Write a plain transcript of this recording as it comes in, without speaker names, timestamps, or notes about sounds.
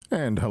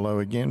And hello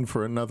again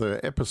for another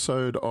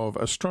episode of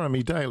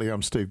Astronomy Daily.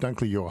 I'm Steve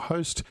Dunkley, your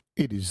host.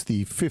 It is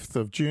the 5th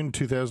of June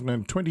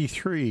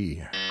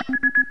 2023.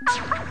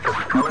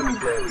 Astronomy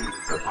Daily,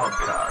 the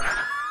podcast,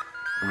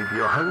 with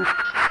your host,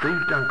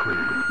 Steve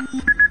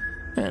Dunkley.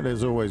 And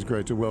as always,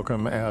 great to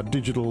welcome our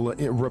digital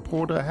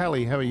reporter,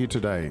 Hallie. How are you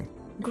today?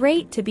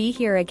 Great to be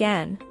here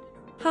again.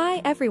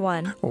 Hi,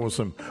 everyone.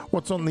 Awesome.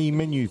 What's on the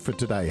menu for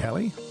today,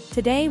 Hallie?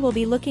 Today we'll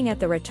be looking at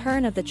the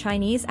return of the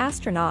Chinese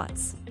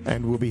astronauts.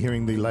 And we'll be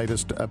hearing the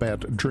latest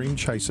about Dream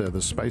Chaser, the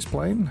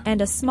spaceplane.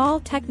 And a small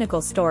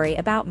technical story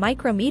about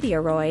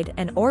micrometeoroid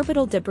and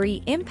orbital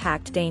debris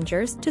impact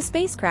dangers to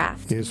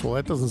spacecraft. Yes, well,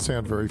 that doesn't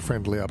sound very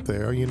friendly up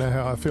there. You know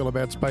how I feel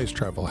about space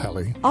travel,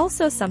 Hallie.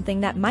 Also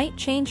something that might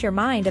change your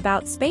mind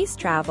about space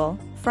travel,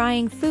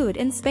 frying food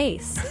in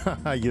space.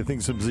 You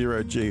think some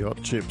zero-G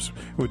hot chips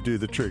would do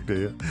the trick, do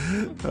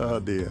you? Oh,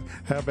 dear.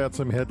 How about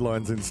some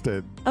headlines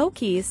instead?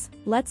 Okies,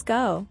 let's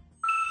go.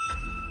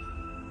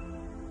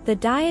 The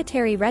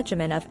dietary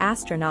regimen of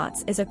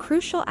astronauts is a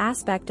crucial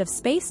aspect of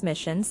space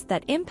missions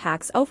that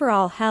impacts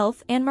overall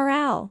health and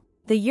morale.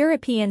 The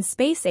European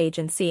Space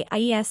Agency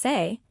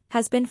 (ESA)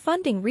 has been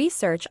funding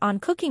research on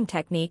cooking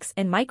techniques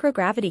in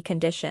microgravity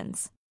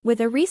conditions,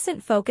 with a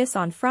recent focus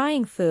on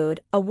frying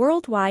food, a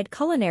worldwide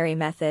culinary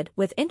method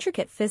with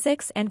intricate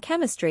physics and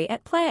chemistry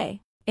at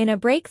play. In a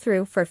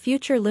breakthrough for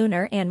future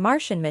lunar and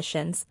Martian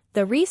missions,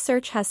 the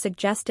research has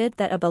suggested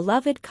that a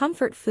beloved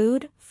comfort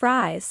food,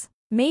 fries,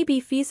 may be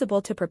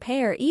feasible to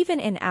prepare even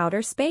in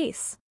outer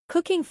space.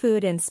 Cooking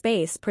food in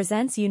space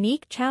presents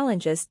unique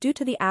challenges due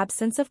to the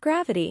absence of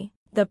gravity.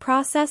 The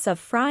process of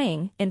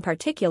frying, in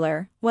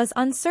particular, was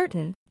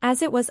uncertain,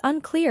 as it was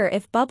unclear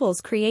if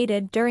bubbles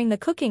created during the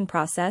cooking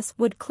process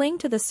would cling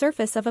to the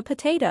surface of a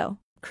potato,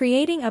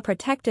 creating a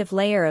protective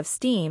layer of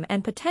steam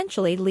and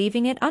potentially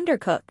leaving it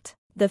undercooked.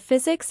 The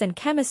physics and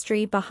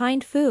chemistry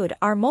behind food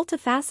are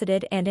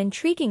multifaceted and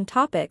intriguing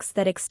topics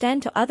that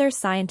extend to other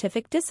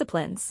scientific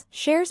disciplines,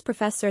 shares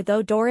Professor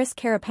Theodoros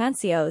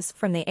Karapantsios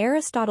from the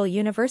Aristotle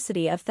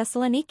University of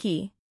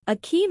Thessaloniki, a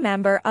key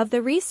member of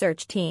the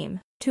research team.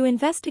 To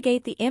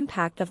investigate the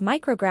impact of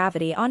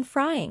microgravity on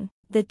frying,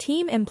 the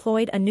team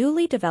employed a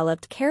newly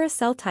developed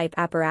carousel-type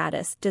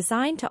apparatus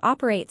designed to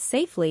operate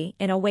safely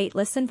in a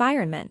weightless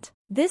environment.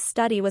 This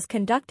study was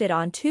conducted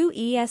on 2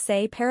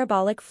 ESA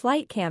parabolic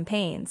flight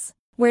campaigns,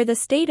 where the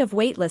state of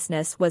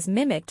weightlessness was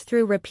mimicked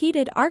through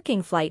repeated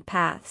arcing flight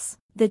paths.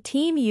 The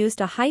team used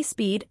a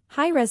high-speed,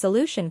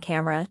 high-resolution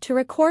camera to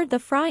record the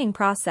frying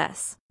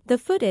process. The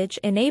footage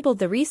enabled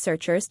the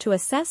researchers to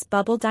assess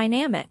bubble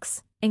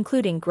dynamics,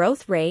 including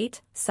growth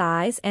rate,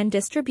 size and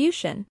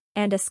distribution,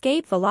 and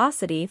escape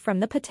velocity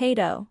from the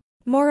potato.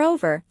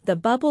 Moreover, the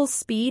bubble's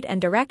speed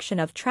and direction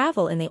of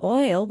travel in the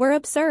oil were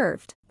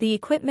observed. The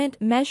equipment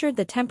measured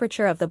the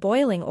temperature of the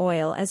boiling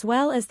oil as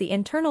well as the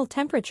internal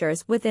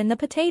temperatures within the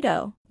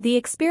potato. The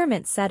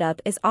experiment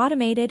setup is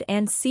automated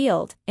and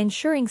sealed,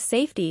 ensuring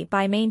safety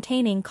by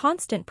maintaining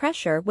constant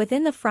pressure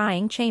within the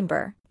frying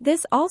chamber.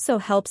 This also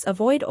helps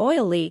avoid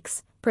oil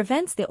leaks,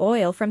 prevents the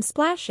oil from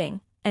splashing,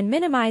 and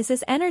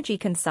minimizes energy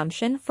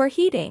consumption for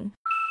heating.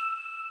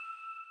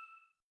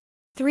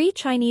 3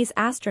 Chinese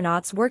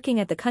astronauts working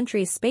at the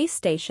country's space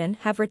station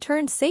have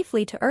returned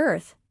safely to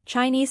Earth,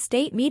 Chinese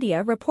state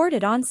media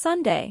reported on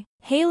Sunday,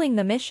 hailing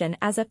the mission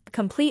as a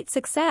complete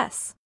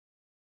success.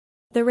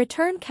 The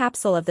return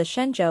capsule of the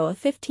Shenzhou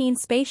 15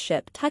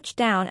 spaceship touched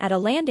down at a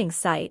landing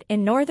site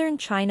in northern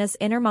China's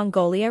Inner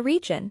Mongolia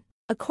region,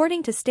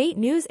 according to state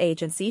news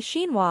agency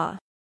Xinhua.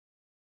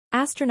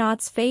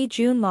 Astronauts Fei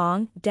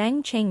Junlong,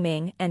 Deng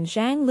Chengming and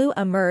Zhang Lu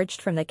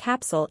emerged from the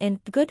capsule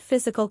in good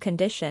physical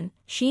condition,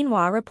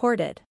 Xinhua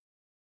reported.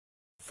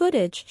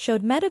 Footage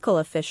showed medical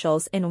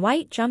officials in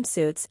white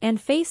jumpsuits and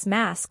face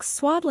masks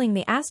swaddling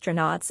the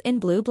astronauts in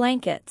blue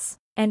blankets,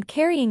 and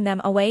carrying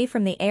them away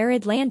from the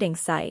arid landing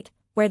site,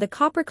 where the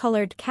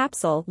copper-colored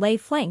capsule lay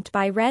flanked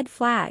by red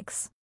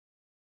flags.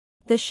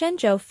 The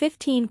Shenzhou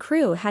 15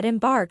 crew had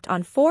embarked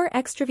on 4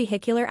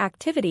 extravehicular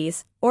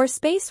activities, or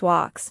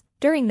spacewalks,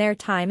 during their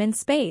time in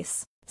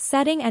space,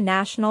 setting a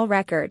national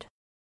record.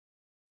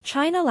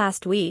 China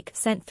last week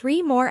sent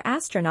 3 more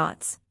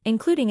astronauts,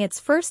 including its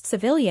first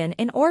civilian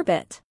in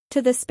orbit,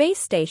 to the space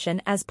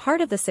station as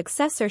part of the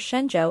successor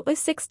Shenzhou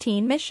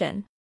 16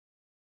 mission.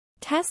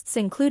 Tests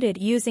included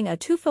using a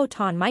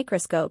 2-photon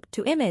microscope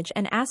to image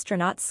an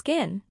astronaut's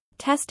skin,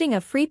 testing a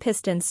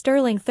free-piston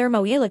Stirling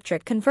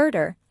thermoelectric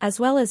converter,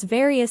 as well as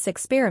various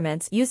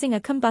experiments using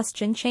a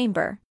combustion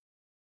chamber.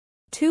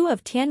 2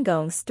 of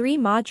Tiangong's 3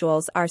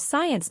 modules are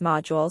science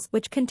modules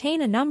which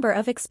contain a number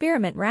of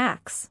experiment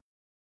racks.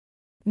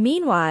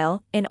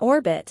 Meanwhile, in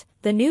orbit,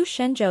 the new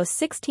Shenzhou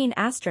 16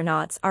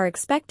 astronauts are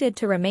expected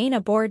to remain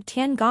aboard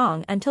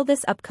Tiangong until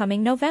this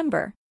upcoming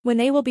November, when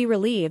they will be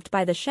relieved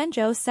by the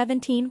Shenzhou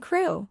 17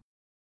 crew.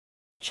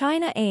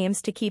 China aims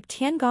to keep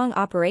Tiangong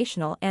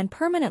operational and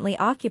permanently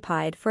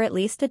occupied for at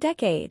least a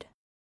decade.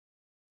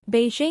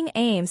 Beijing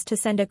aims to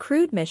send a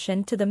crewed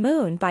mission to the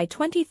Moon by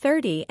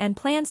 2030 and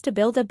plans to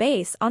build a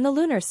base on the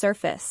lunar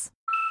surface.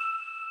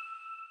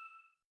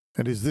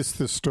 And is this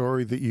the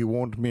story that you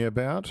warned me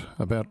about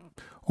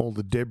all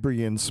the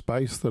debris in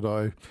space that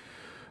I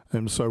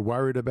am so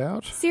worried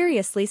about?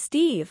 Seriously,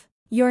 Steve,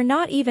 you're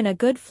not even a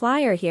good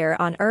flyer here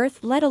on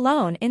Earth, let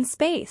alone in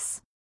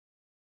space.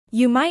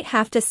 You might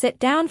have to sit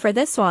down for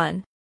this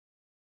one.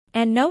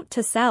 And note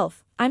to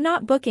self, I'm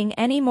not booking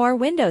any more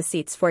window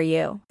seats for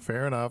you.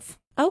 Fair enough.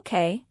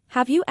 Okay,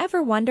 have you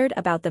ever wondered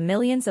about the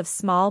millions of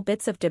small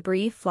bits of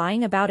debris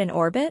flying about in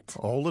orbit?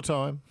 All the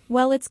time.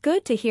 Well, it's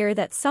good to hear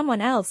that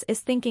someone else is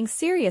thinking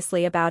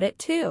seriously about it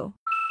too.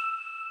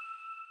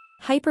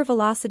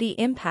 Hypervelocity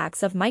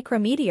impacts of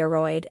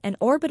micrometeoroid and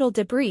orbital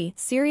debris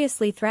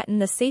seriously threaten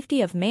the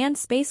safety of manned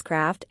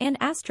spacecraft and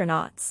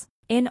astronauts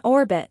in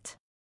orbit.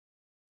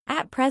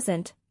 At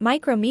present,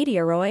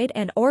 micrometeoroid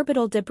and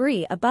orbital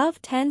debris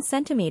above 10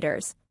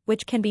 centimeters,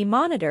 which can be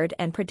monitored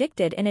and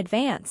predicted in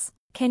advance,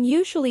 can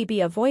usually be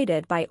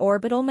avoided by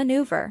orbital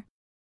maneuver.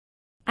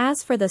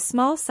 As for the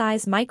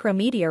small-size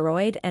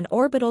micrometeoroid and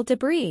orbital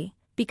debris,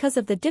 because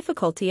of the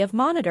difficulty of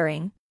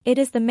monitoring, it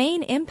is the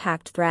main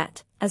impact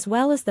threat, as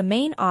well as the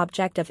main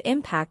object of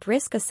impact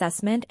risk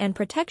assessment and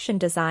protection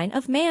design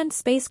of manned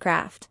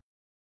spacecraft.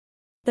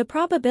 The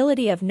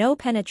probability of no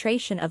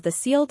penetration of the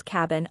sealed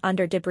cabin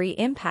under debris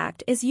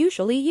impact is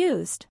usually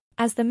used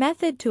as the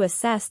method to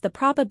assess the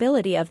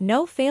probability of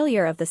no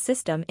failure of the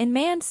system in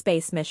manned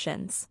space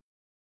missions.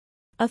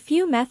 A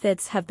few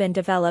methods have been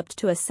developed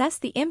to assess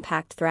the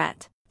impact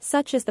threat,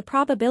 such as the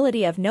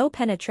probability of no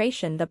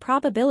penetration, the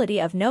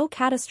probability of no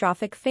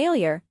catastrophic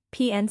failure,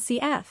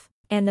 PNCF,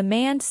 and the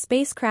manned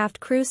spacecraft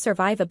crew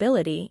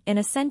survivability in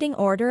ascending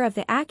order of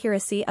the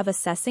accuracy of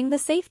assessing the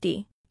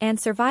safety and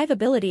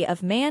survivability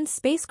of manned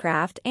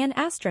spacecraft and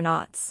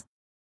astronauts.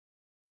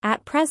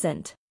 At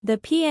present, the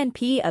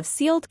PNP of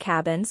sealed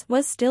cabins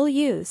was still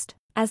used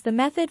as the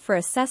method for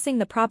assessing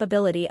the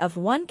probability of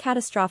one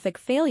catastrophic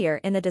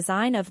failure in the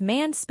design of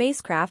manned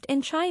spacecraft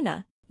in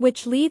China,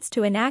 which leads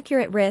to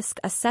inaccurate risk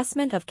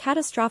assessment of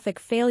catastrophic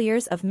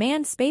failures of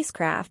manned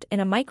spacecraft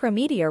in a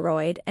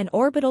micrometeoroid and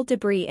orbital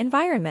debris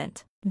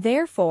environment.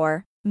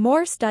 Therefore,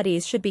 more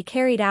studies should be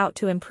carried out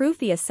to improve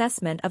the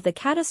assessment of the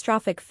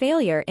catastrophic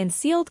failure in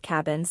sealed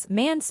cabins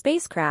manned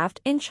spacecraft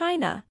in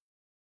China.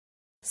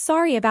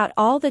 Sorry about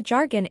all the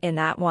jargon in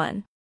that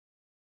one.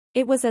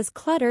 It was as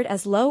cluttered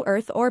as low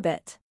Earth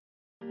orbit.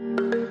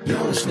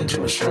 You're listening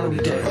to Astronomy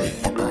Daily,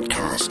 the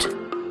podcast.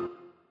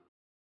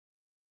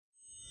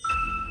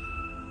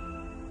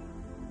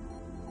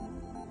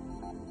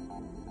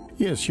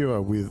 Yes, you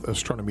are with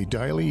Astronomy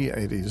Daily.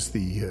 It is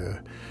the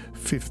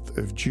 5th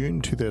of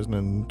June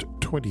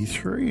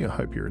 2023. I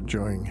hope you're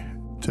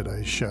enjoying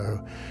today's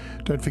show.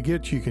 Don't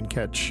forget you can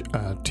catch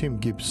Tim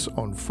Gibbs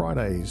on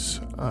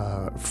Fridays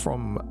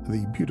from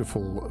the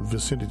beautiful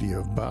vicinity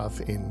of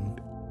Bath in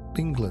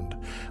England.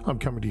 I'm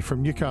coming to you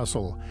from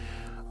Newcastle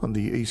on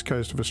the east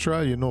coast of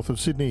Australia, north of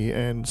Sydney,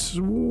 and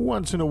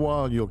once in a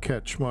while you'll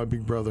catch my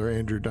big brother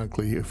Andrew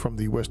Dunkley from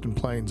the Western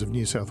Plains of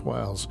New South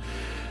Wales.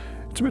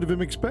 It's a bit of a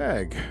mixed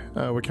bag.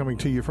 We're coming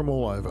to you from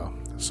all over,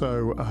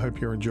 so I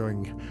hope you're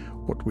enjoying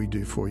what we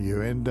do for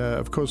you. And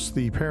of course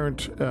the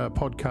parent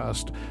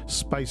podcast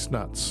Space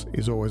Nuts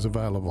is always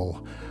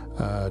available.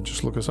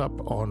 Just look us up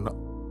on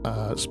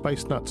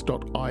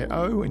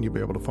spacenuts.io and you'll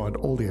be able to find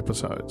all the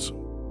episodes.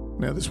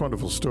 Now, this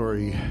wonderful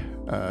story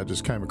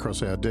just came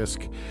across our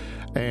desk,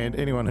 and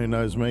anyone who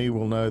knows me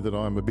will know that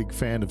I'm a big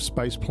fan of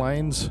space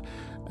planes,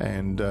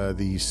 and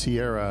the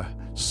Sierra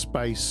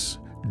Space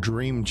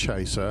Dream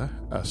Chaser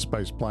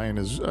space plane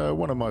is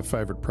one of my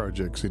favourite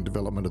projects in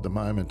development at the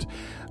moment.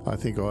 I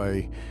think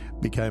I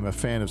became a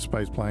fan of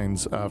space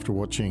planes after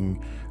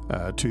watching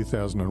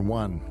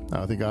 2001.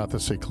 I think Arthur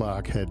C.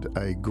 Clarke had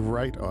a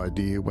great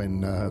idea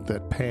when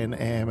that Pan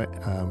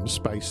Am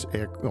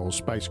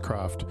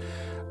spacecraft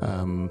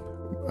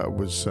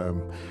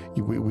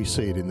we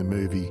see it in the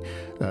movie,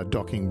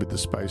 docking with the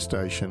space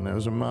station. It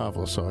was a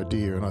marvellous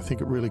idea, and I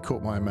think it really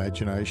caught my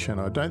imagination.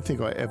 I don't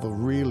think I ever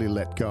really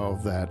let go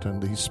of that,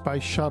 and the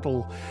space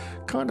shuttle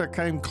kind of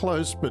came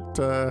close, but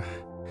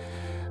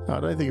I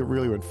don't think it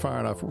really went far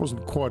enough. It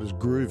wasn't quite as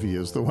groovy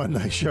as the one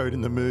they showed in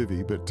the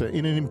movie, but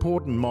in an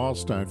important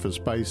milestone for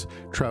space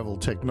travel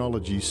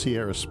technology,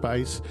 Sierra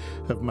Space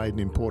have made an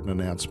important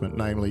announcement,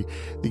 namely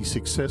the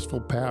successful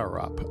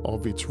power-up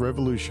of its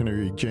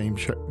revolutionary Dream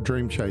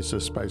Chaser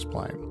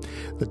spaceplane.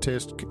 The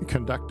test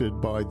conducted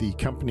by the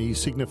company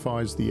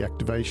signifies the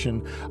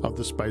activation of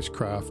the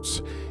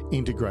spacecraft's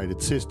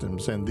integrated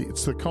systems, and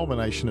it's the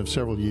culmination of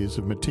several years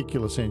of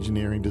meticulous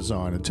engineering,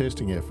 design and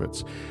testing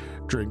efforts.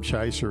 Dream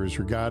Chaser is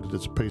regarded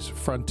as a piece of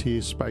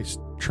frontier space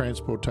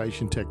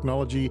transportation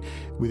technology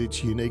with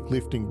its unique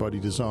lifting body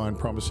design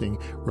promising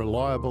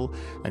reliable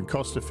and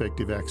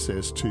cost-effective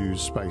access to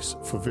space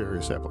for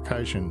various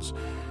applications.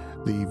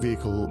 The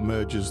vehicle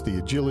merges the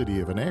agility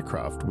of an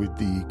aircraft with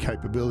the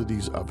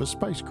capabilities of a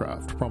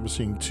spacecraft,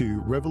 promising to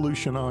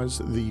revolutionise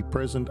the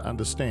present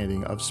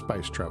understanding of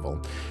space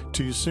travel.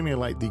 To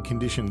simulate the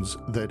conditions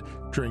that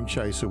Dream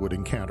Chaser would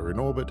encounter in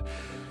orbit,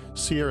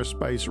 Sierra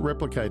Space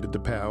replicated the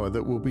power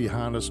that will be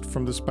harnessed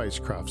from the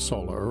spacecraft's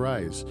solar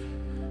arrays.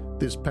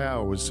 This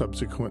power was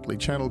subsequently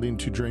channeled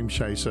into Dream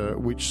Chaser,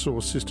 which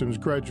saw systems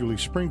gradually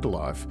spring to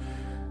life.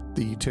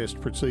 The test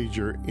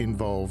procedure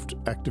involved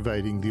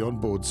activating the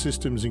onboard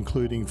systems,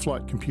 including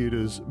flight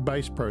computers,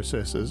 base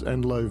processors,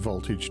 and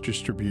low-voltage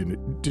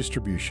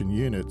distribution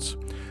units.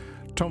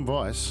 Tom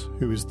Weiss,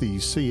 who is the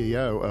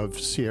CEO of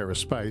Sierra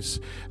Space,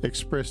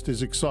 expressed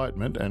his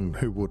excitement, and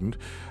who wouldn't,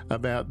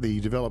 about the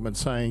development,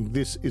 saying,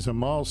 "This is a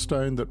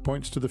milestone that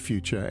points to the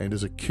future and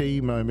is a key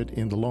moment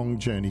in the long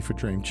journey for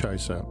Dream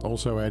Chaser."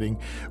 Also adding,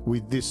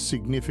 "With this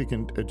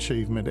significant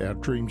achievement, our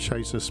Dream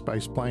Chaser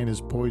spaceplane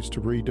is poised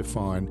to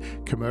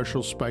redefine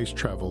commercial space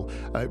travel,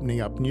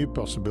 opening up new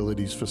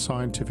possibilities for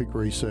scientific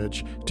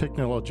research,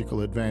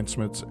 technological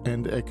advancements,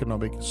 and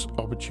economic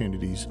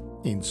opportunities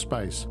in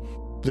space."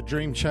 The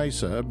Dream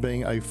Chaser,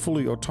 being a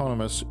fully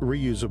autonomous,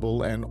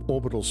 reusable and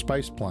orbital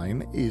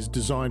spaceplane, is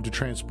designed to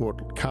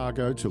transport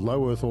cargo to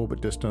low Earth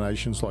orbit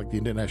destinations like the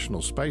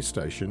International Space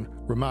Station.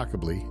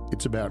 Remarkably,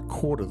 it's about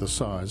quarter the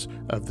size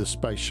of the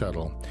Space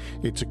Shuttle.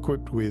 It's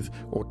equipped with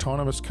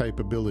autonomous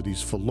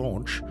capabilities for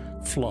launch,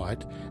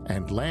 flight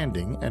and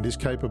landing, and is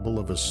capable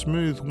of a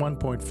smooth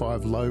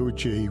 1.5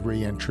 low-G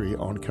re-entry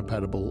on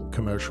compatible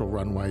commercial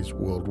runways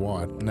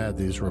worldwide. Now,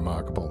 that is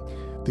remarkable.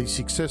 The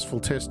successful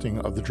testing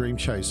of the Dream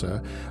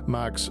Chaser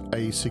marks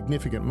a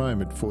significant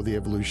moment for the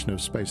evolution of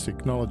space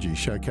technology,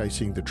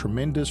 showcasing the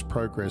tremendous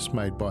progress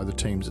made by the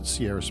teams at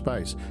Sierra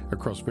Space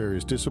across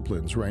various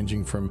disciplines,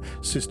 ranging from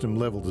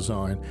system-level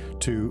design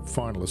to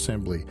final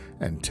assembly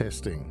and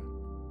testing.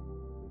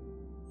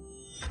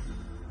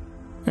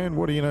 And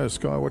what do you know,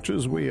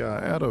 Skywatchers, we are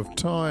out of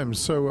time,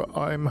 so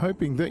I'm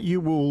hoping that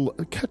you will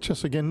catch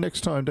us again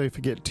next time. Don't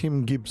forget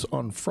Tim Gibbs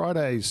on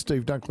Fridays,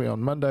 Steve Dunkley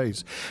on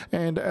Mondays,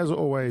 and as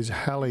always,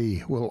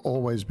 Hallie will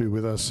always be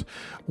with us,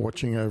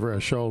 watching over our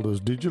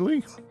shoulders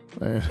digitally,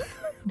 and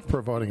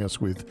providing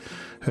us with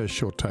her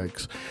short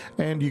takes.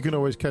 And you can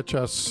always catch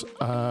us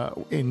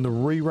in the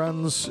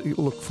reruns.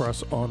 Look for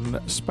us on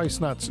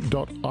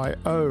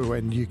spacenuts.io,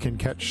 and you can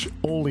catch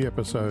all the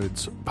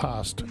episodes,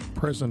 past,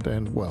 present,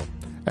 and, well,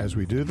 as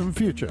we do them,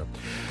 future.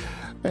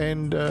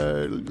 And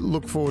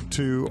look forward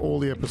to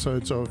all the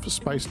episodes of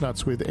Space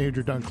Nuts with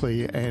Andrew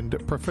Dunkley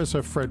and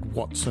Professor Fred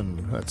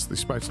Watson. That's the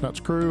Space Nuts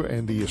crew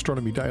and the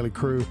Astronomy Daily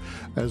crew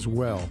as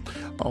well,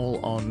 all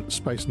on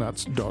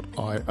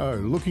spacenuts.io.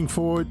 Looking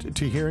forward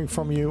to hearing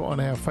from you on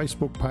our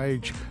Facebook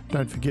page.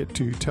 Don't forget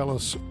to tell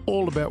us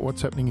all about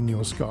what's happening in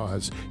your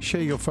skies.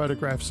 Share your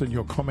photographs and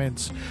your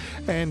comments,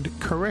 and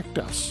correct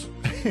us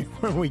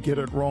when we get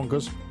it wrong,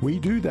 because we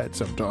do that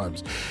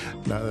sometimes.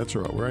 No, that's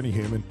all right. We're only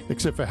human,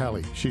 except for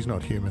Hallie. She's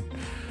not human.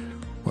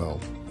 Well,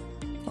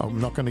 I'm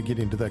not going to get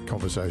into that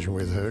conversation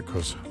with her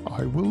because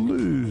I will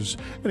lose.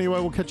 Anyway,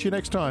 we'll catch you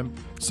next time.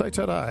 Say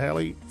ta-da,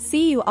 Hallie.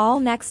 See you all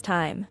next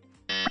time.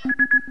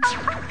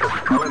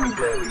 Astronomy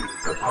Daily,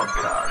 the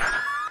podcast,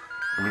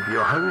 with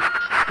your host,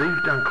 Steve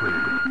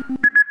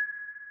Dunkley.